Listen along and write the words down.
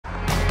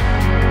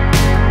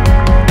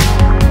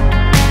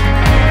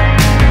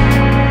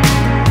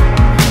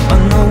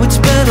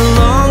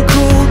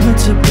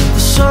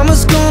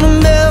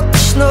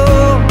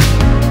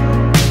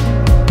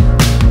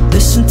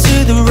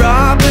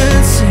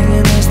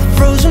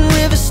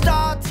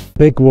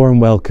big warm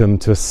welcome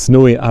to a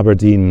snowy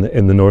Aberdeen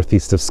in the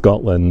northeast of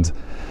Scotland.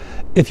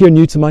 If you're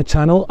new to my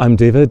channel, I'm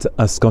David,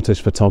 a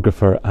Scottish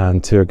photographer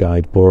and tour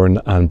guide born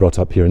and brought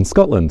up here in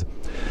Scotland.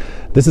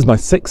 This is my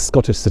 6th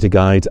Scottish city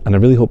guide and I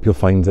really hope you'll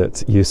find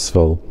it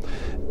useful.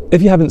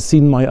 If you haven't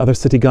seen my other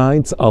city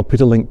guides, I'll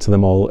put a link to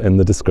them all in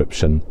the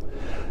description.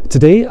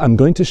 Today I'm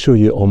going to show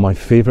you all my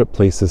favourite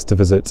places to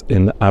visit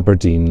in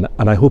Aberdeen,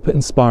 and I hope it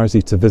inspires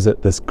you to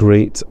visit this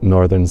great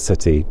northern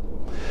city.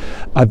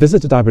 I've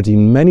visited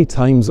Aberdeen many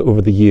times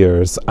over the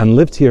years and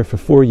lived here for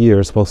 4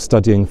 years while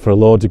studying for a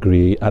law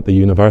degree at the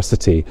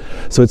university,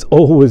 so it's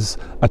always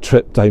a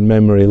trip down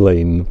memory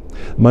lane.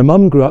 My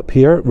mum grew up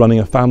here running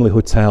a family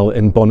hotel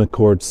in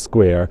Bonaccord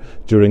Square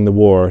during the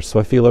war, so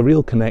I feel a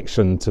real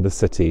connection to the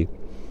city.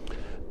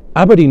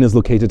 Aberdeen is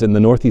located in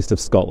the northeast of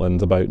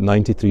Scotland, about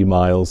 93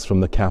 miles from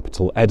the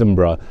capital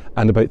Edinburgh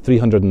and about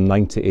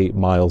 398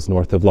 miles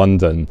north of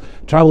London.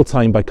 Travel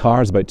time by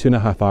car is about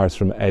 2.5 hours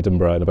from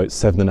Edinburgh and about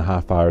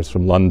 7.5 hours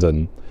from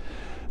London.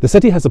 The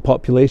city has a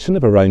population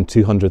of around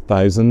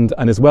 200,000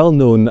 and is well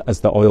known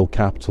as the oil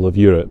capital of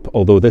Europe,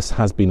 although this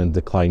has been in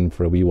decline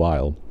for a wee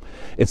while.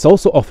 It's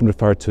also often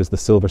referred to as the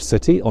Silver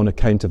City on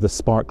account of the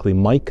sparkly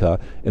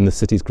mica in the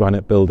city's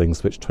granite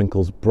buildings, which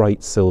twinkles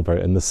bright silver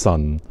in the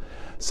sun.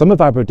 Some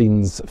of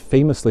Aberdeen's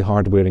famously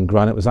hard-wearing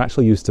granite was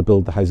actually used to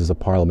build the Houses of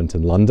Parliament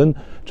in London,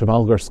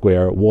 Trafalgar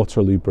Square,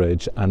 Waterloo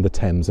Bridge and the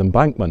Thames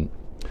Embankment.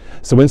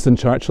 Sir Winston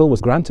Churchill was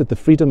granted the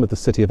freedom of the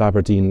city of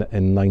Aberdeen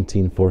in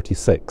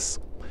 1946.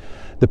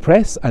 The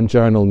Press and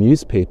Journal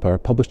newspaper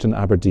published in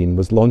Aberdeen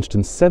was launched in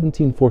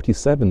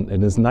 1747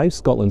 and is now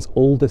Scotland's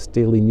oldest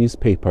daily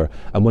newspaper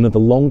and one of the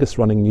longest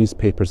running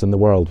newspapers in the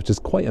world, which is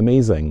quite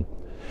amazing.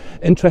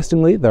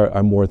 Interestingly, there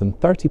are more than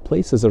 30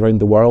 places around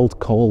the world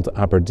called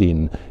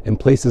Aberdeen, in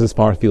places as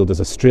far afield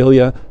as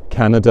Australia,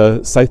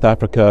 Canada, South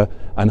Africa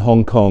and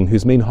Hong Kong,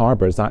 whose main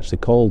harbour is actually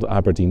called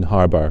Aberdeen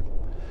Harbour.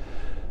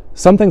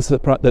 Something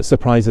that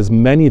surprises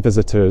many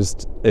visitors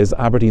is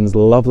Aberdeen's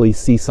lovely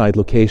seaside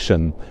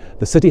location.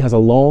 The city has a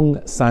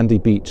long, sandy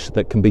beach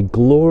that can be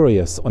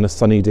glorious on a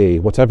sunny day,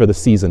 whatever the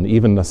season,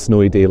 even a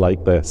snowy day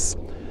like this.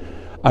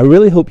 I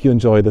really hope you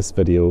enjoy this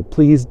video.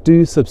 Please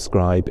do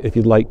subscribe if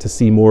you'd like to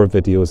see more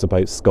videos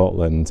about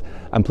Scotland,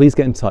 and please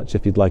get in touch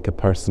if you'd like a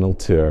personal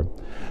tour.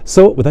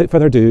 So without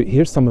further ado,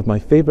 here's some of my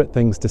favourite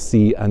things to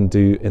see and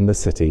do in the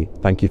city.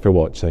 Thank you for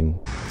watching.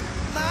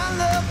 My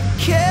love will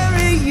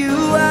carry you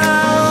out.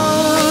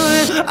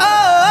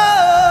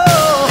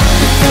 Oh,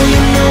 before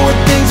you know it,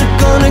 things are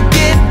gonna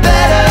get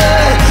better.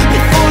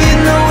 Before you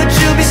know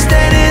it, you'll be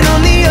standing on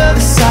the other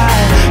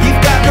side.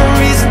 You've got no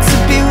reason to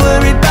be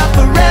worried about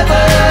forever.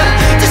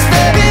 Just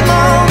every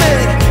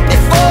moment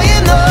before you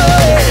know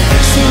it.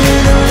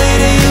 Sooner or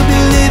later, you'll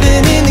be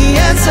living in the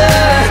answer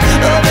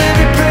of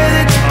every prayer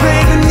that you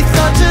prayed when you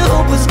thought your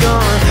hope was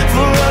gone.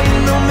 For all you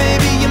know,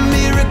 maybe a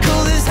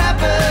miracle has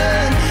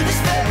happened.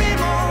 Just every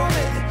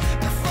moment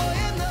before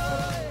you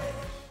know it.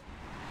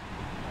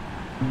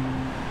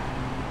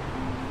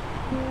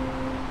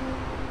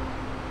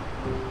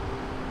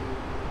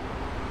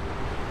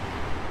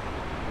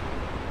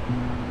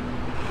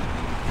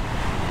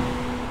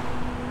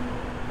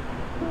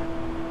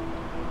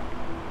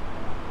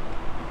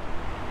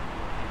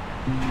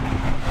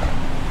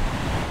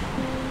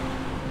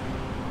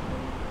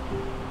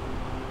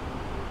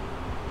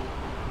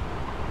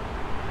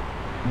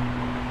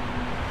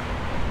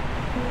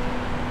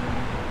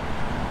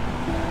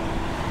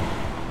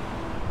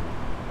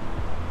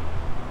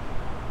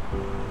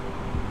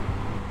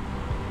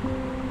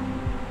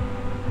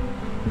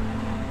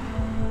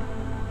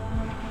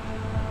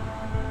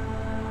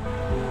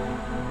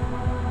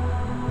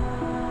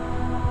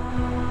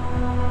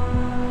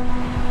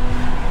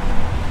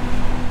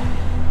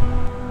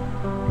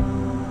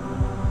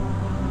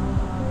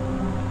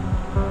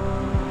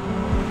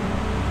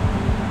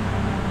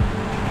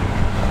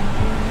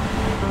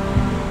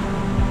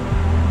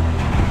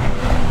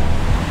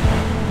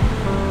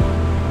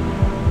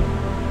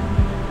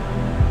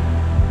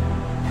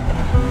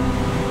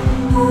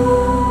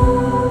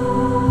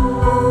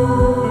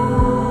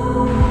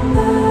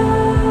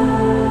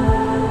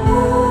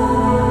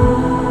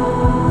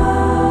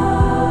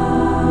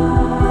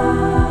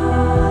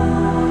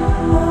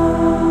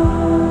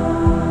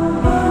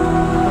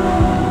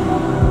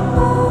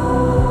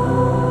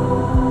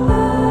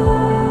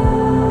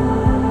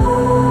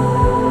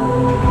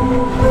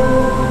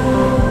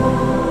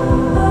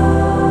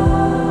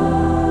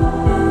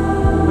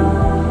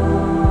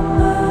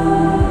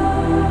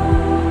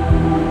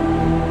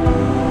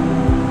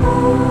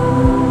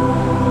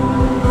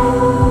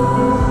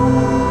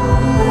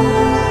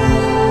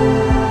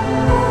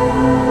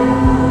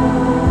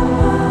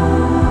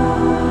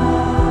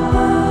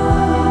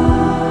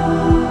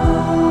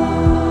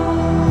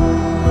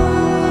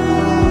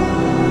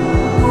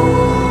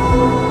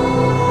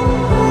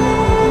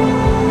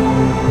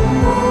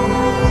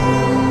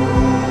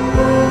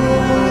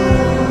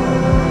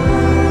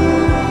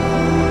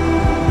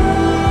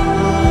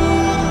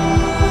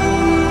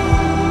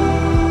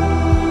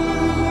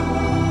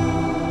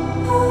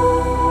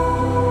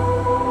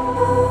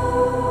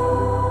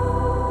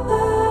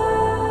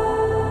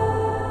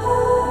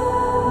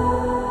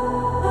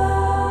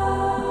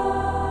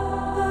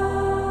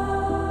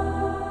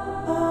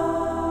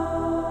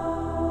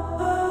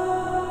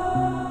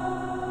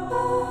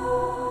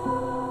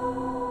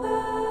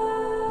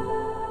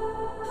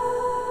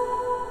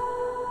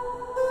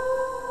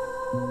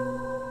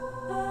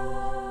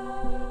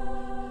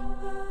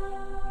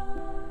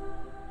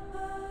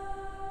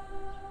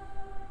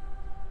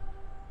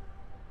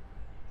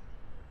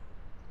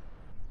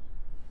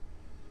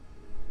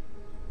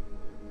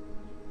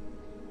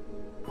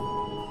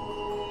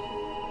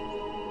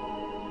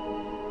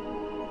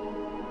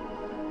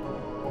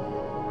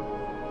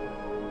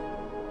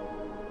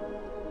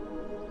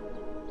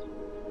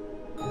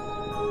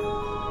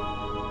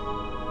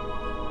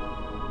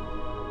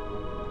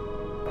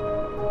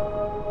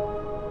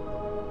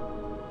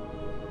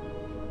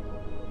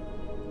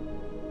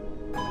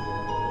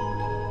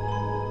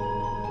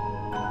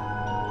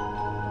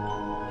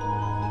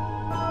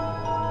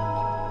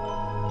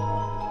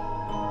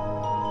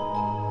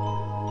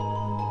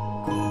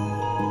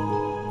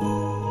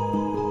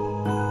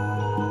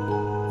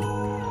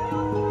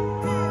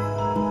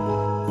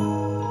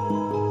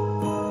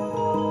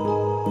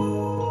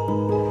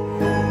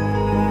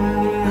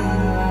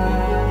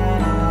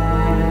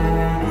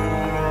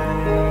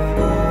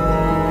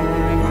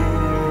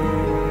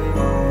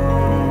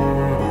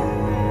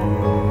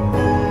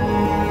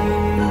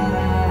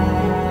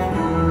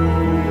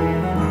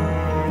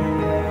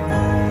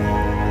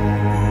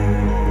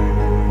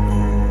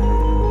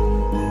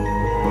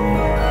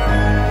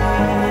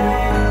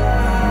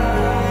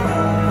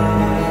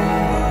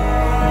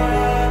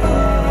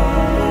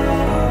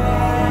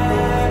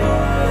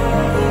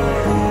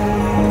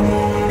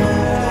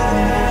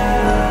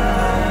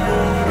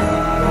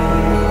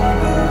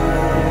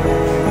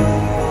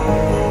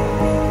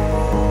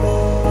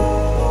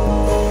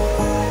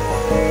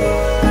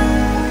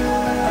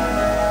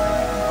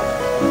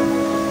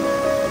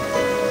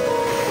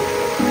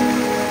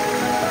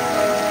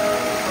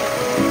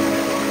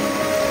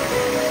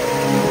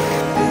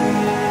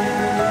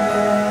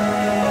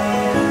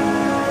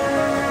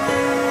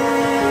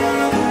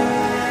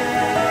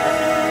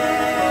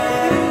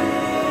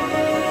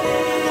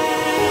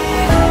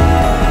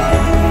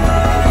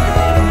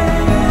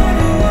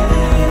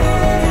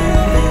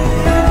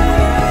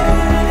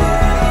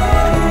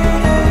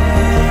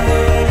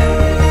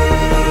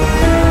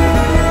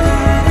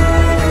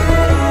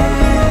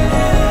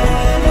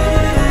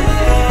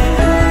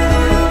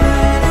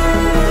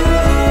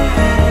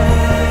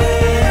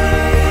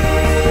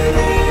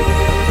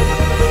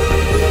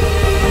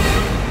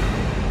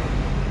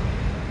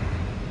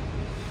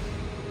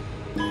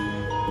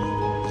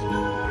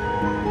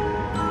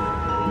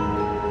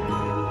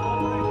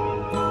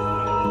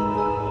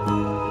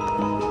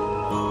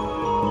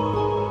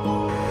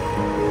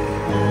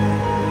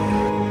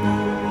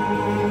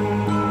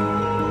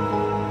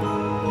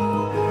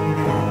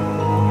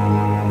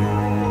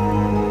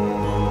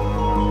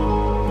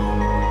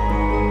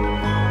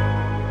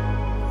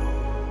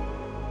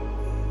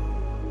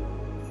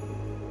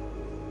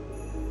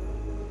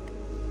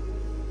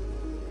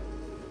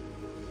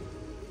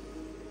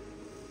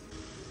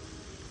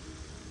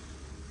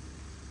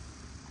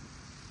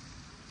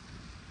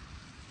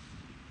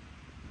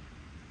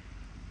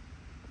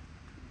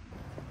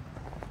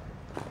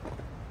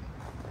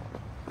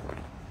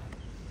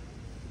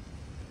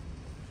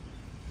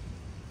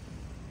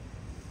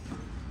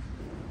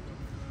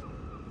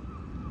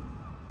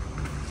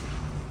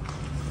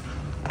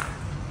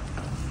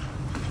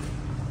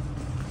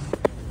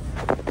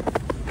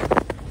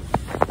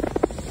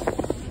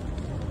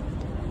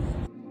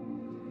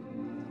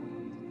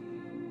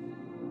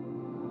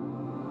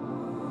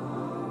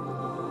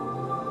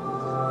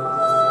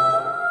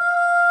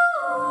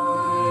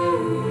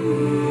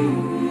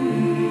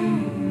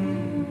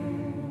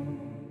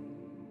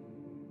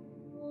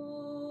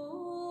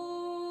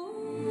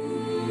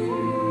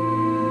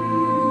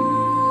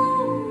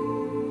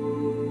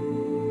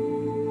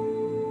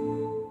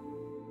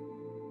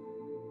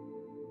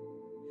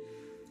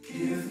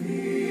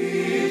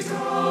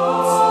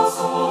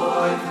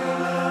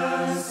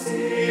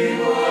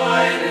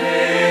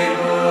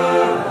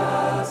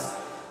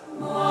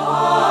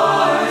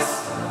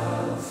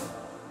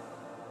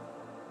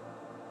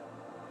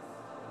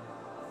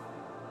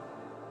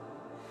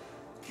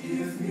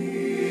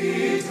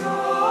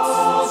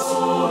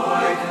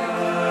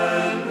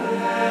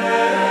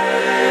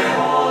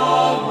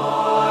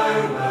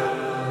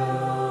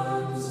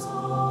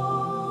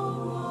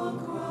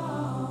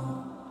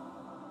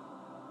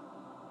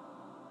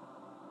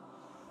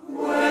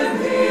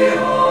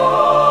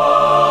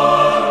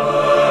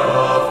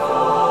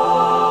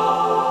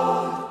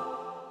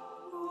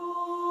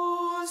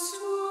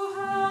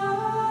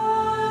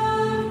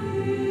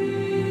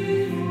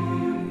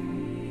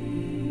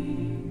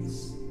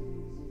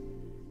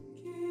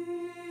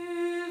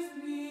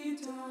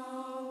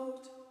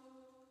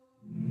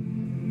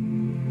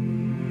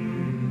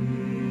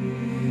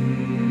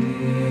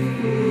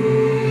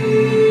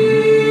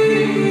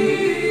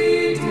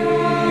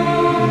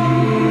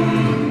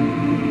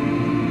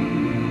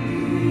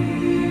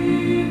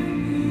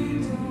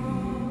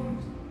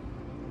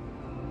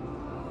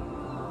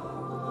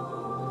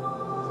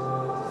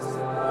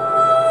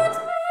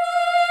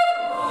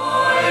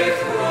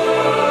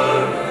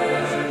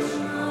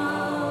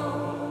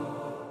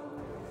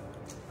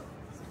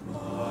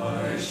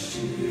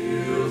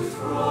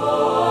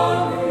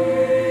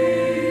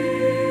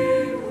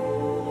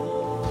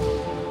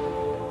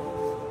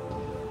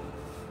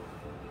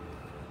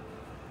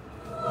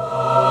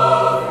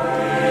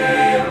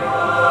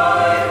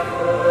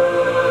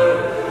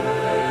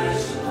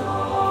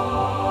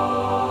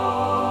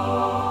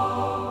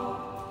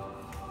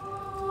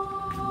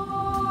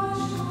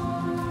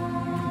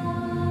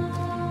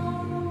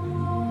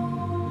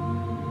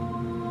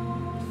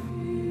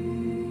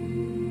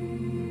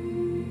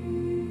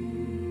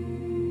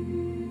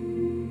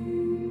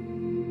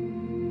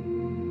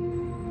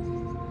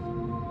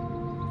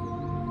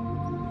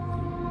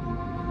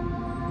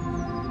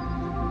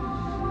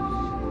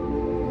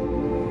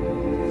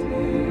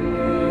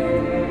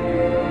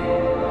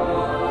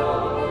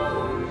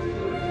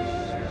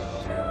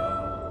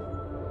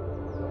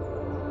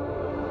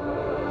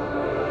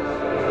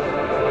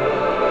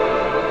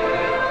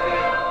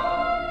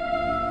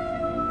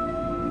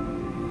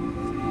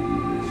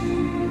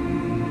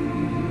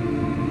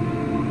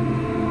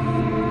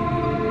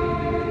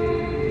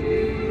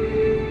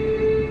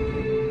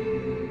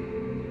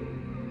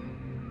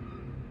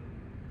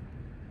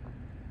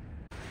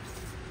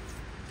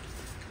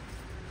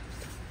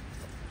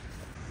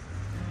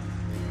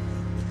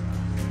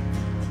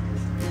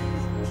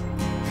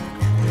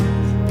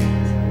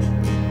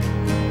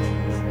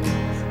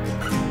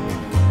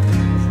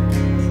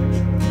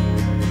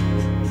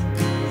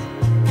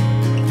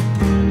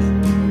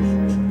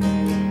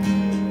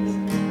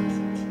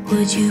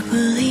 Would you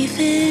believe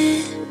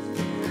it?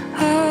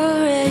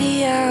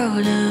 Already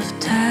out of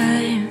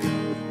time.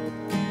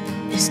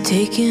 It's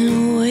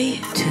taken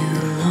way too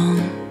long.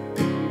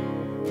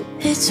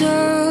 It's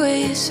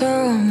always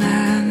on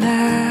my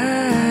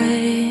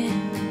mind.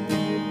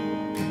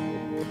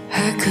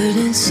 I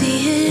couldn't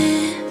see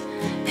it.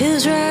 It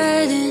was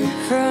right in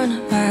front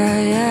of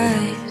my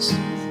eyes.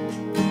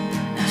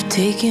 I've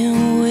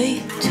taken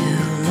way too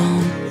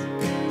long.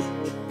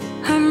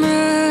 I'm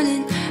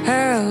running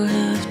out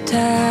of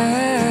time.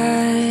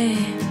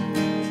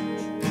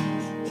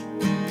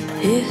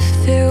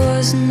 If there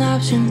was an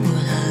option,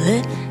 would I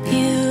let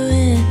you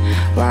in?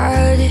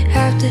 Why'd it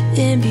have to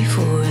end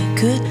before it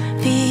could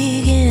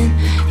begin?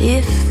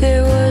 If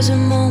there was a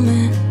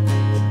moment,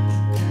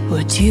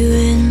 would you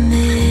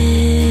admit?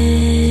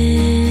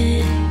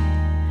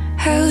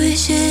 I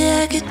wish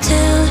that I could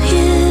tell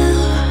you.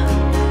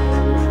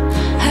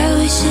 I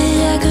wish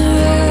that I could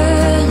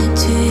run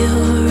into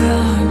your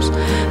arms,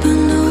 but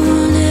no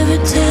one ever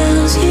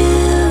tells you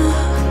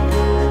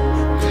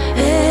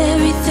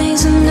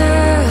everything's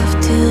enough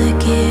till it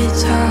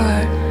gets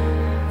hard.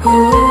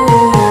 Oh.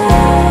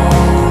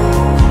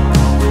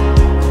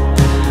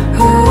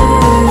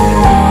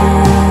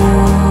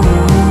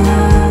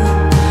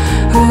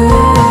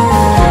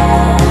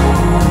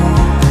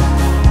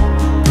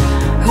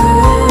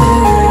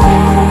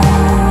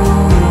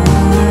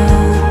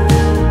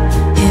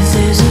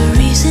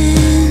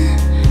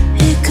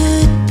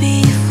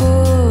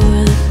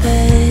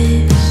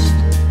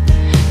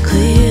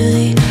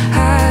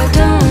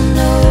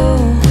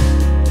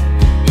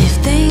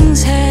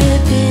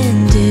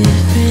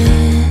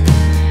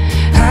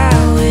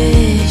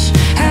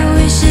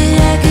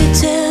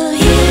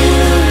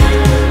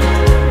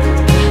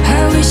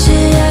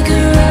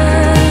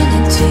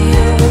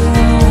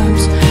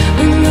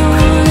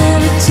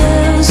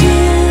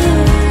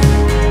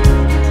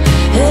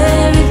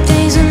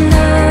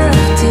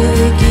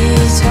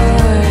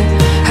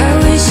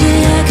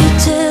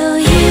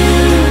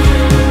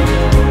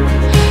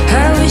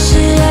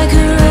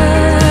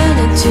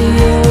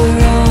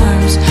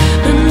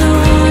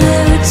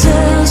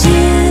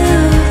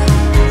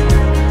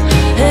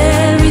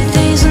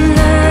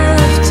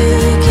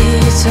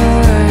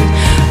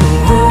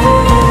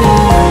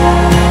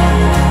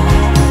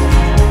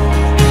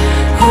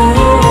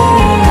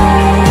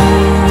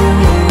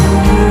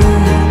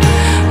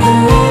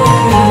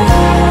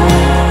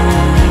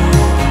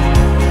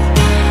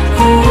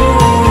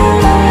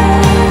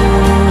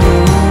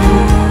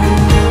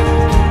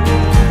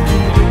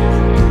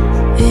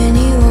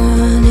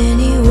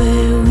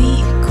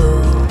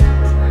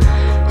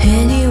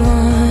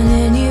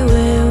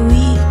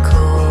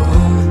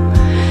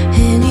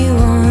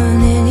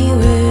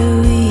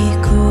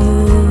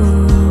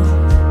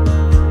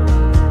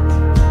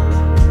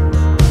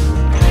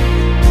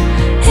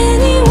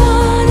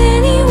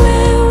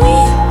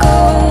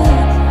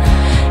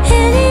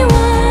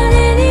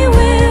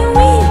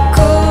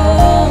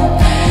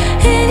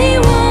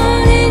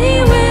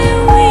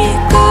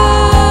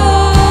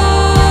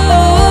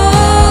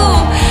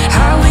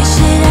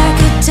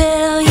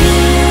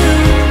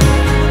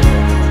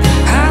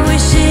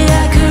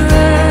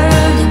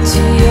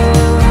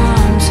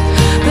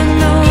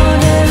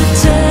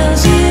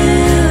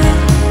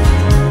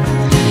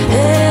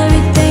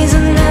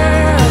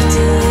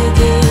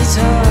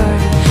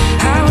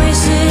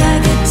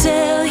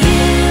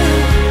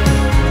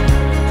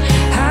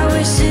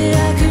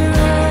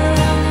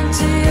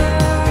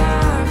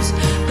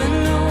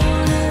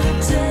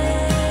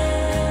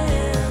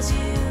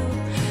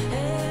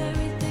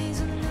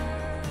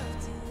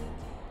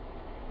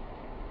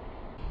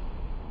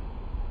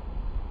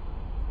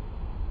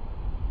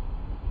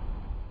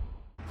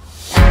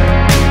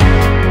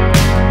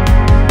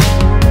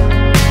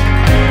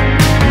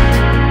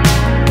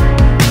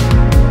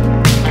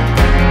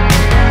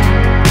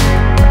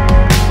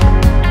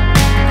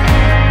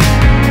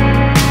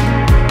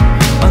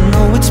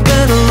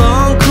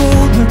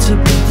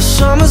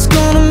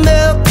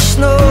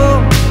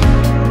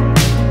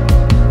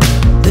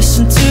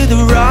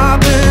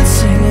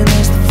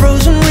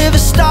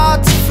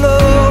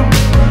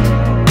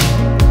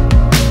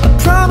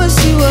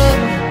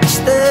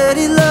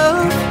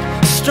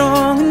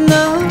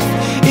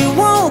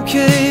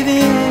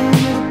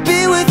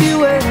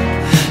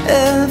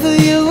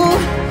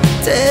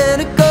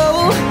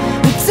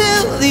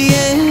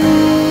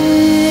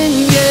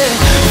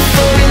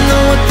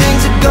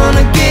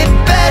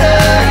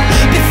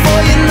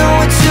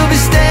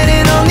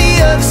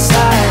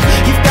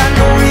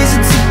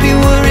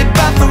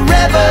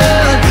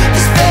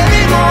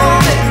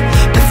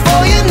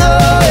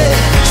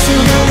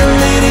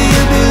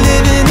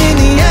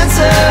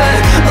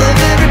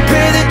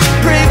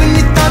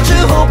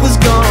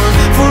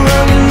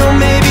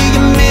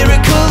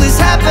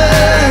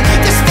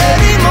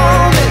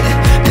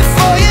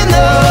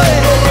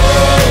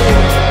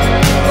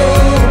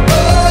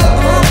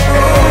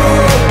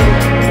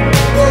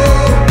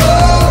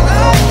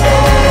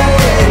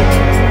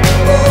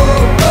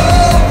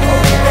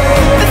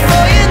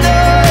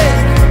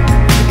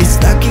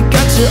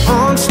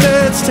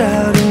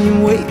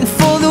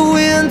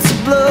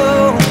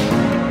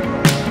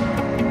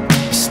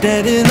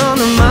 standing on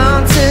the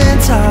mountain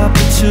top,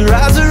 but your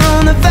eyes are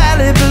on the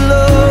valley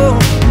below.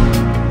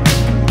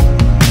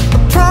 I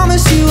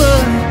promise you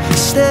a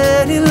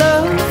steady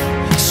love,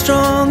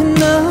 strong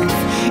enough,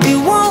 it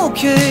won't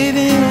cave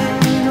in.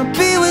 I'll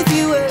be with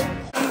you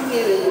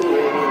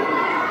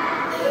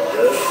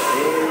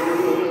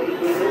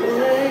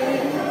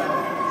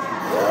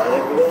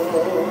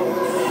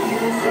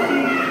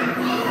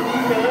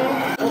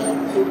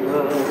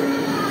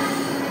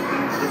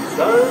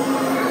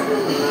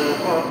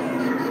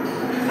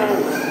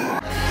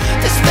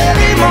this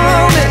very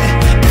moment,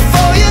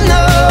 before you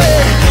know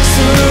it.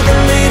 Sooner than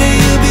later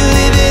you'll be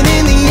living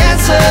in the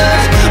answer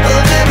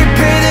of every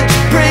prayer that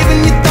you prayed when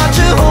you thought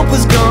your hope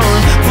was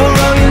gone. For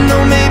all you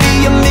know, maybe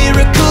a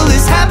miracle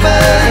has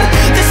happened.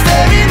 This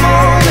very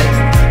moment,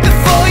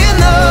 before you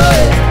know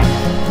it.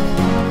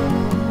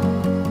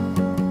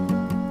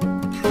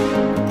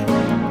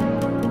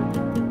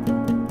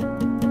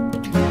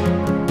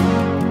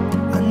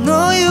 I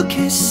know you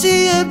can't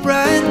see it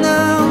right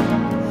now,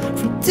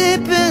 from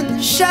deep in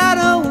the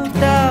shadow of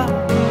doubt.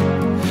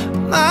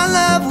 My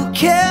love will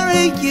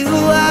carry you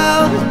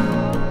out.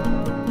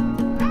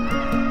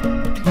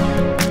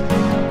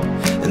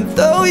 And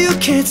though you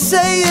can't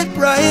say it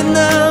right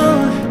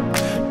now,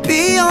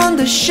 beyond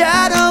the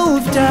shadow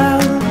of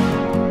doubt,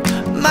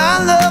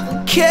 my love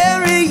will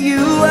carry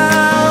you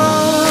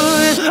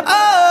out.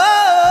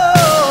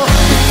 Oh,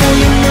 before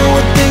you know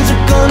it, things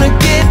are gonna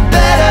get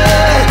better.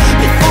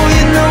 Before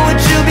you know it,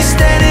 you'll be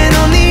standing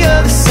on the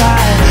other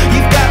side.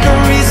 You've got no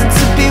reason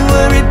to be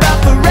worried about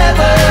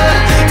forever.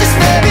 This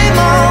very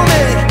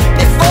moment,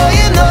 before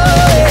you know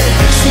it.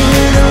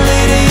 Sooner than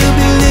later you'll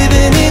be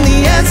living in the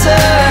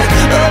answer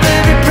of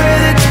every prayer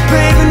that you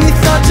prayed when you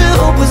thought your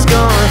hope was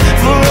gone.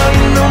 For all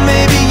you know,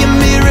 maybe a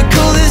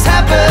miracle has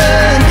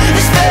happened.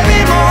 This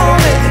very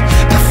moment,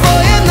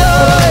 before you know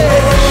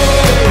it.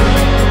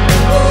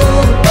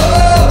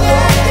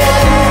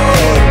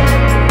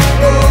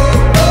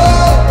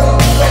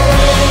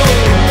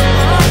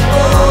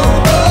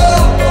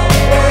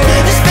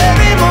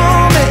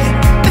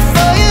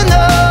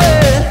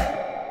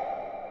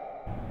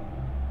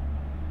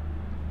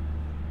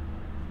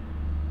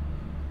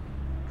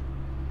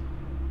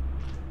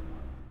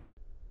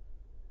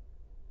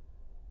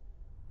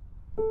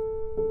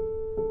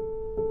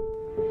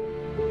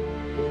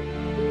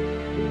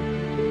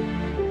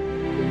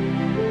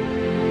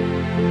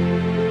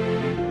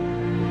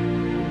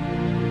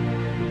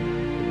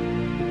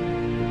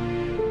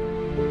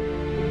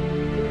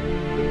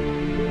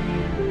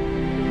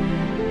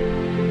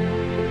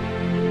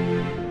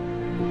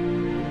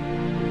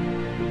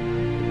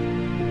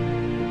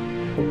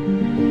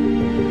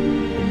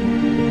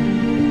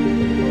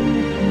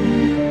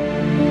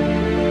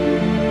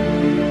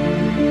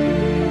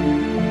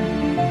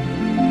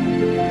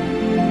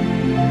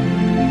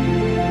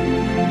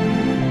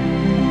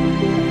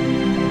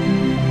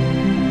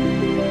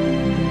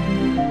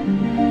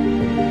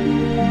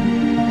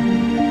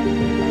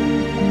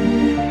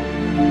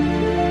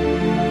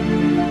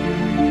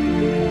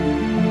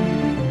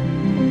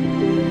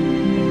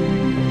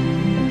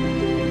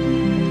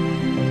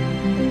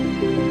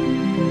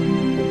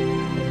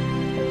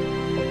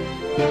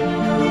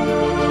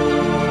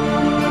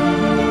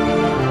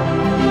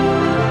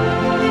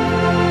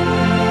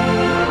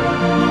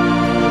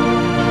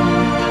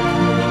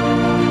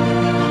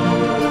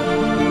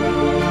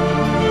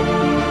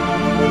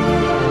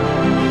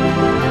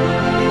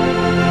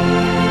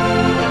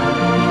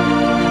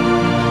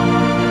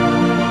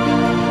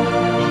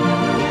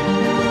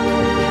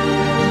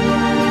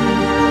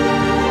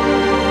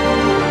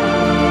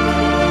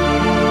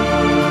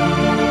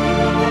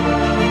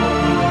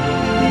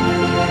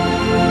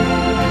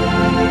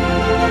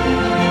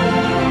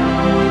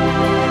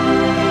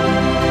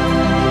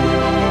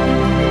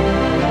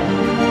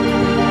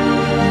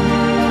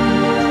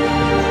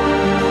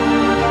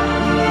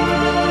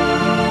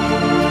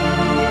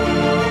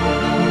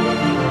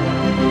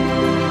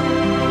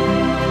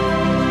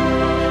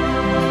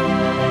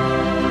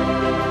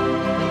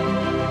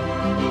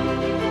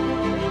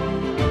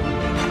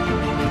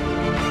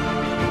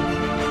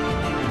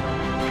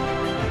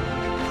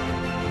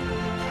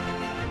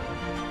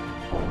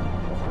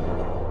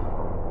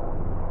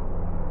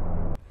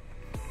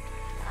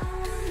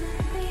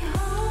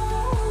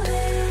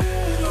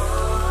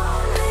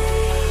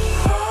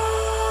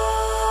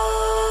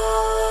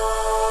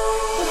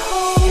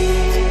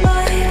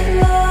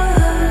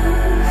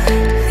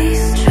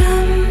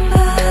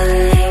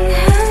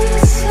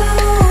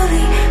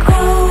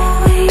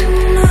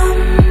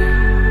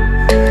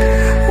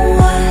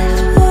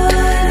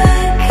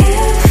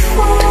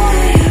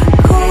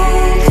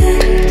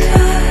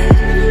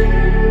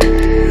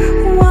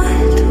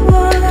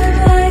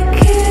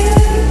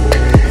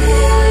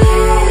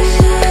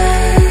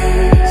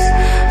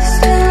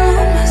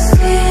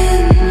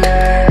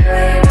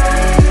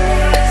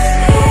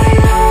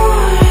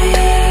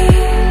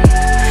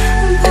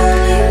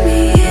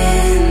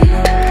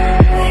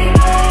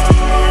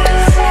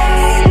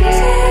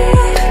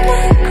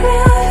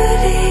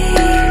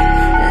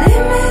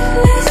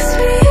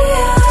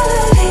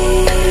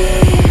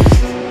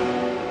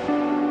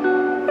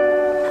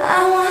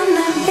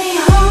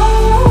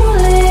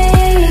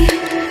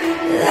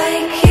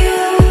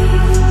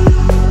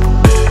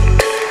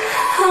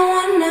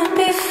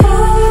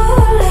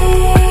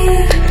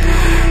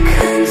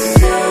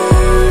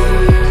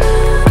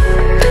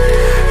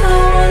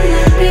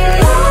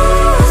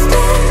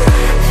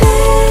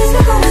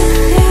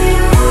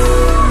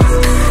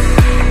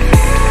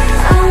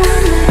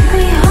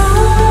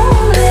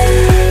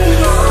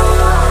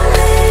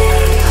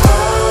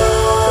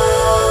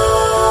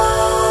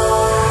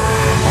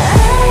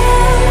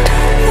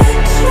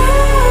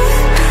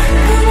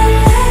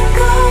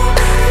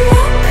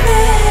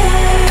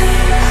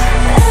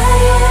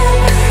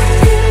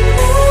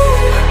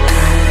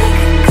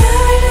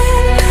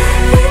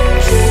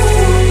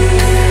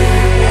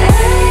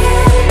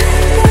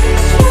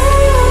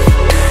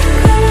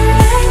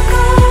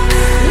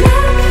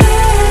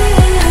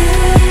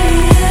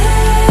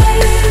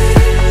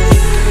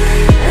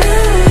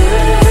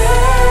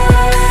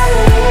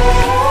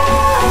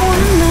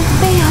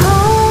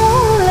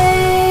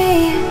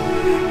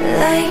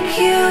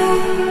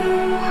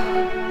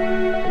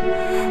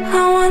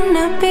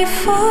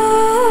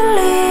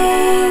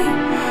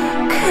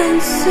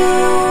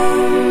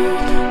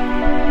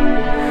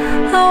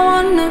 I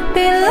wanna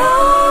be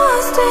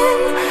lost in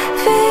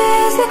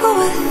physical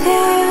with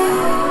you.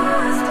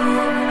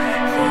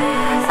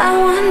 I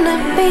wanna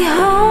be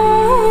holy.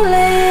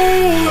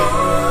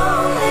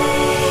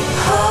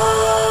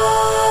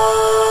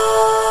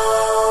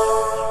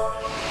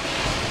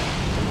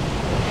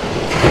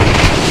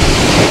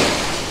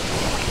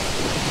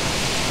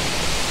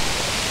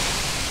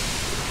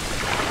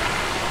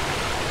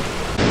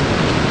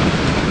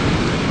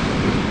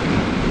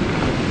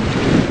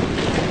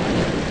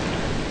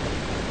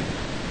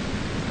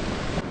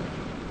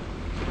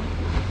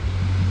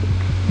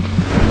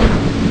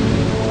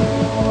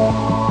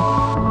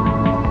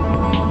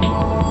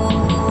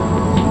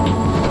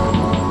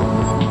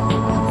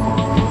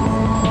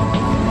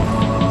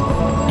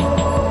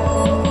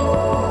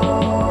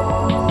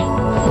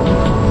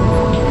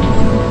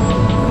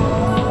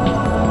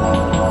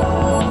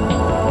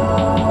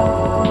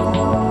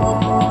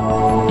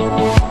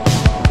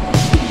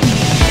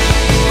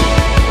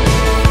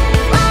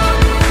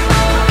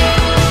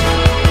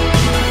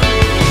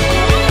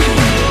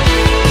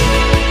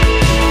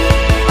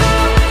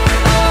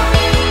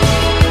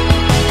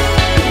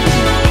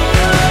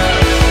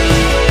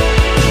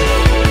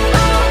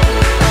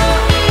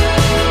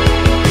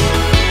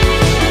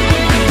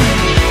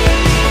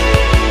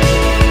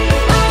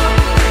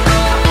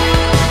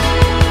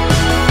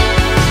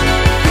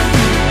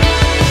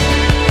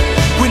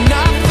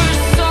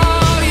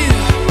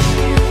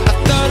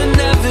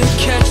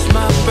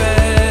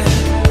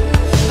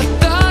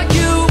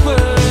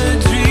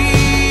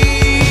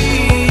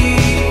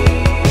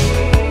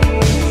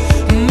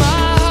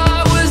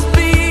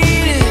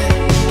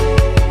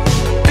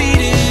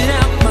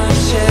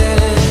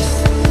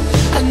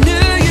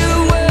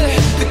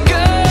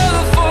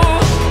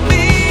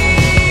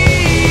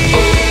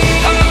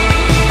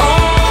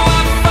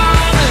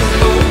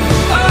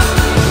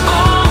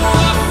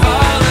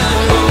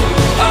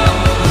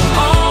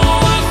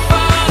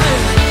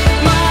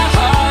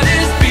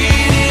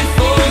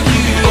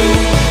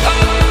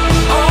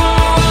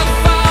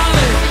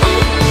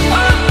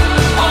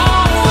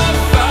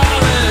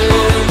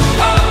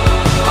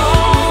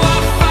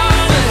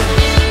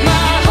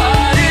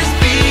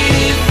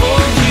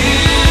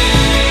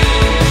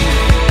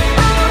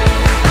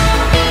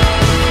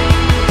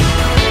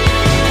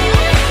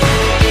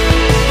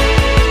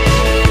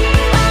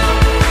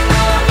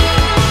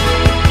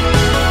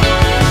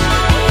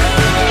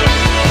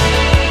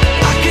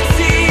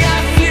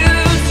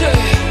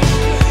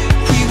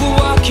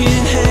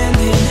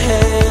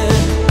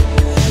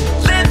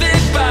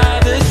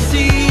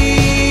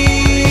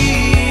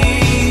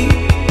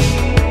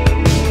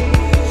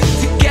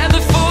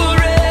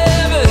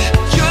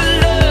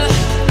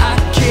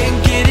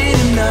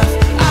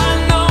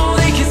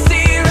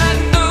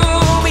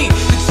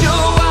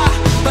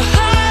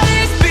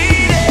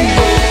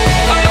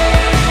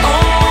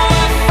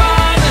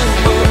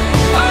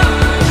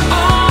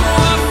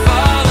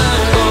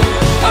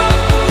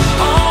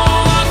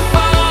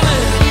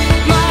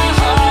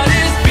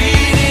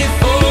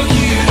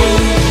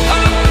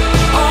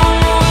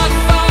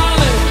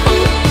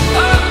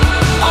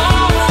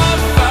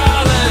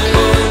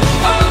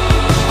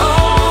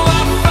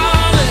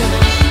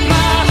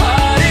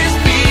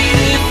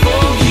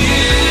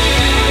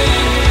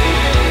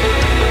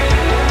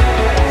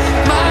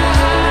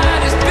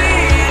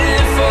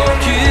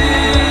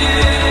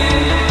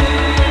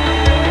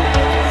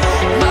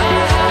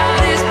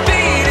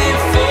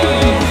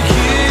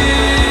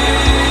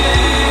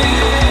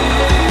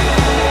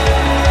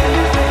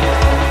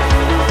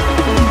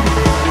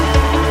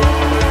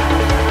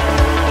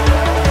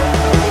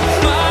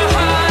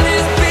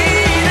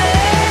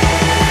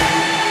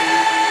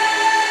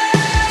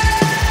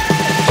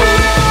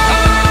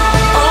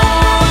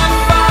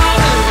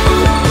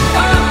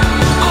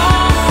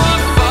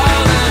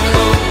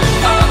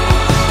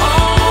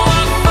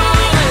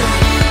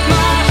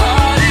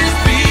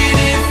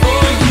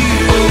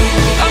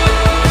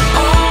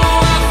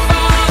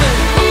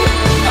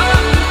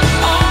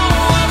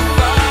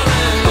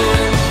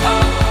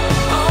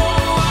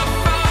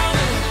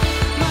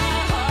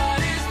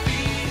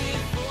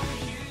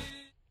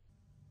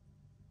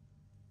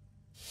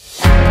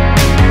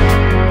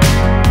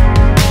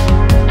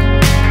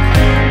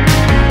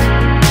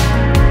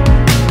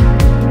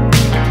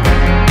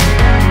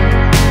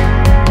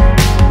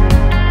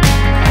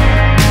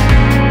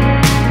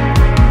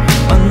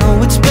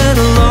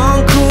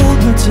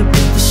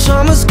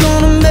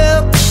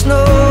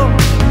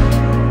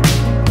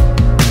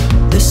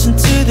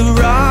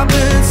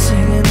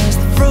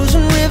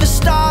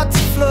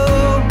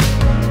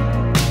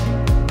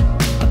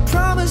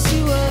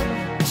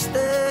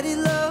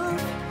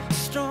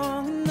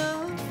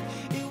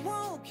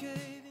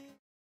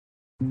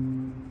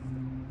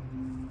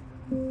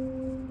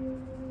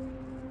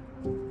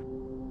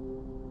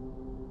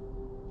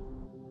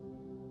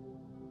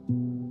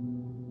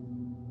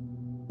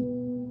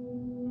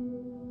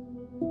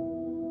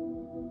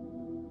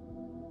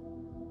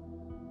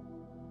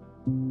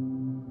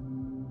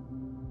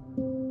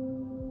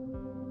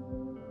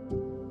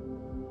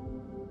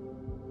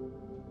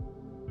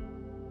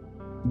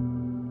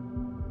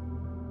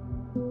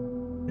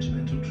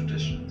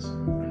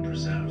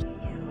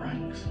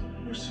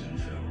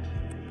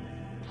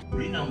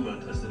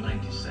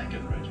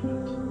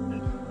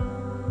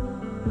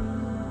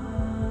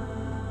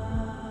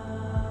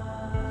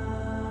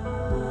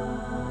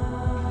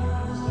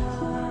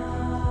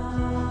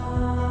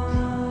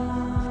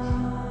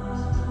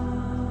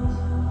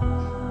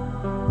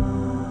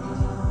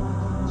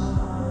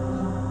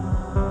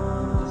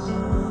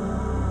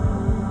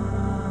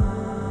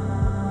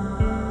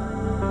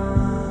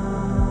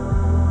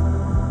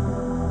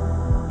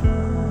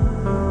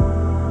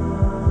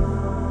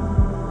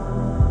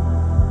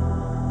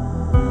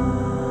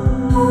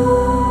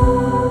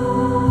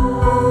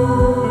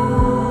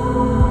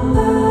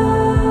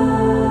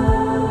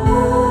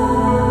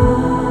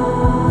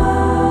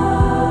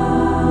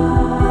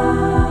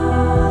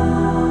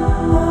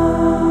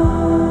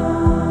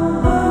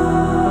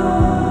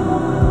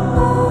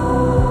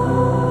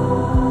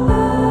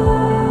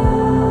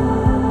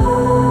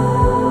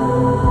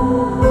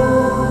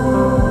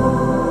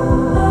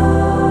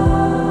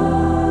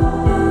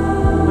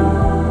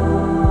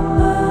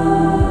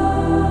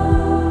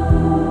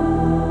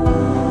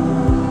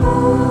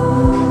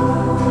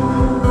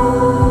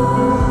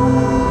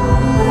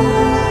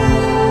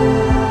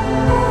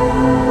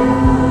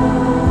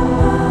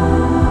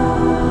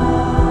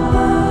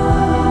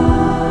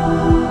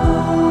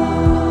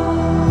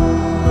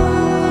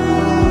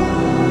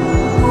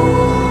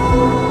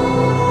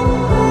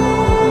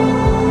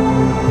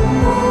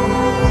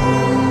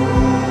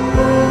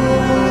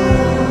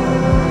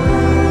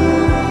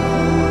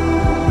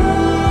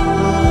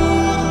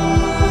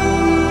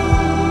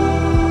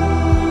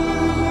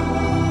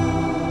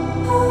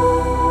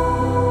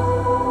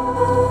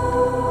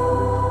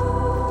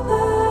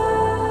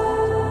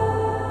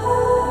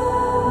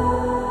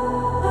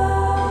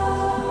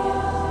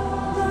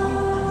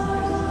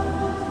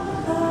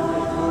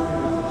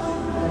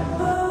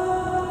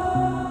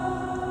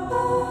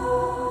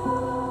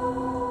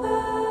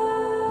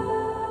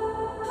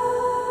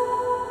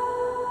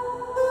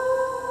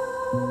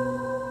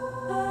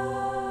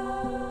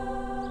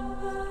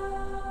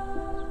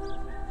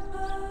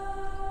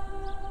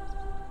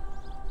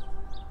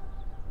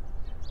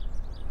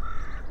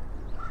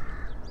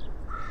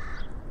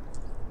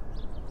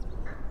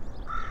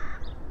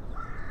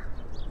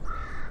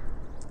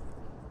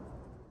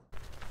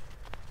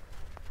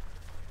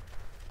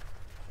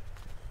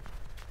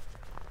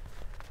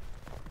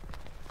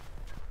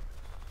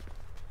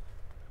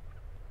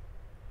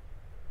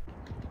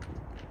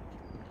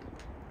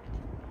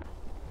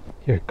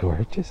 You're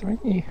gorgeous,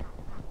 aren't you?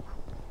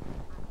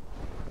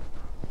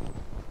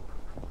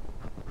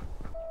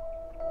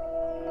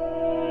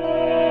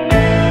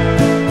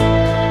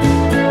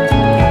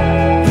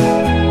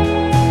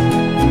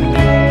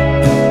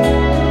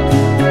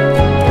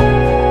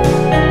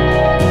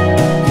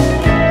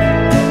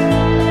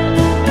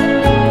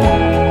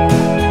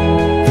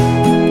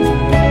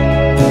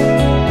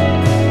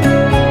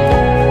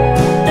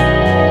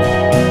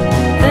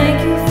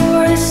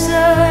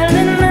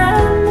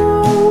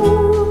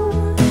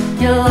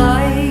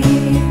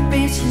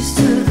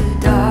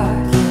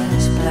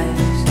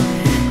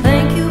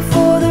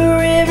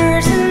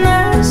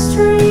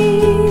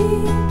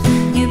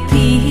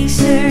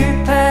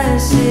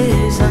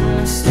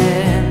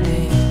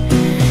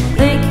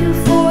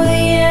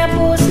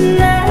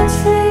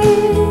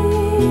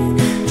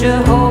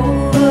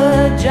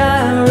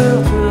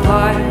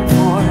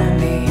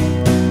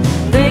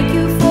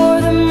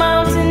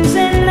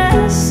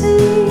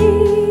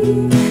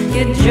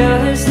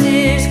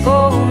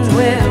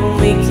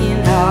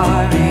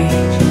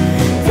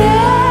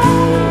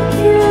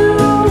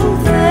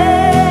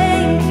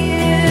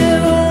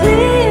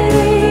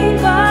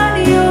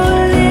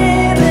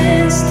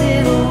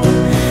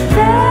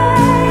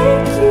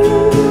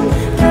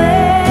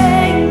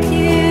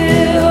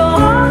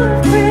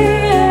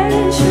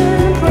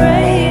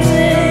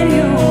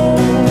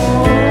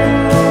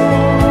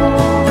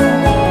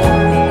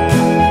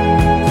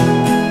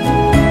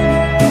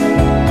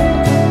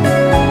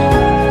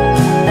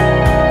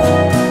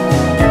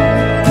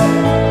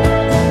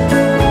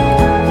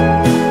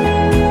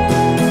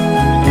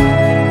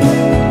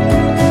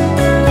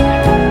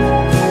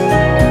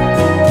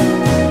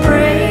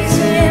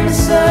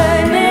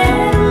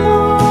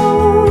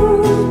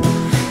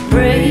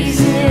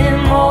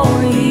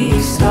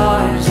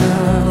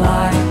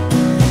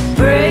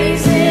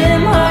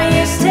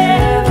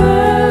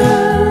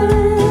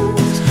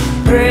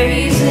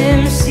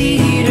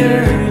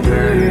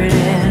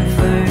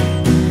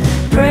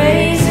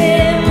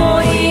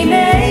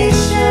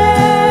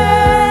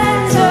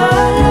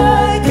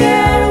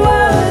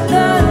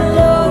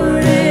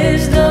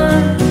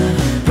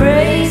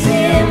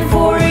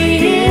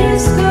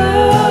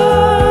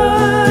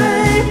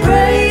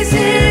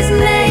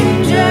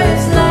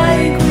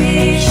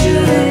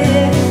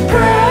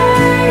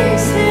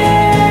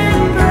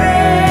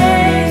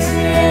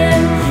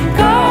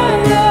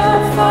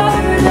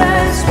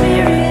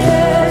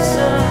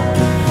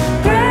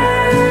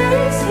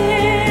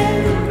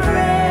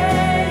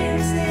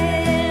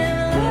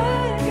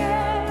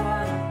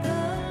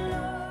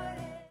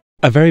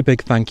 A very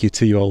big thank you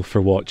to you all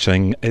for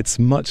watching. It's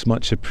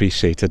much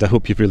appreciated. I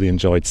hope you've really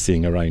enjoyed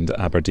seeing around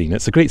Aberdeen.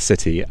 It's a great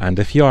city, and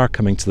if you are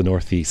coming to the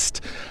northeast,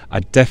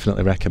 I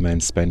definitely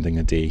recommend spending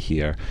a day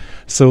here.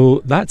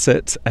 So that's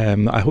it.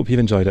 I hope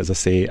you've enjoyed it, as I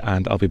say,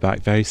 and I'll be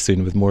back very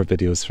soon with more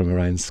videos from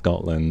around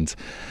Scotland.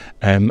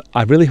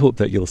 I really hope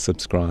that you'll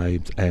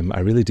subscribe. I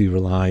really do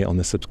rely on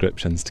the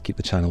subscriptions to keep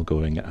the channel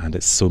going, and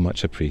it's so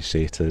much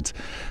appreciated.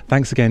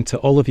 Thanks again to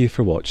all of you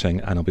for watching,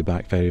 and I'll be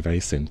back very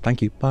soon.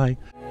 Thank you. Bye.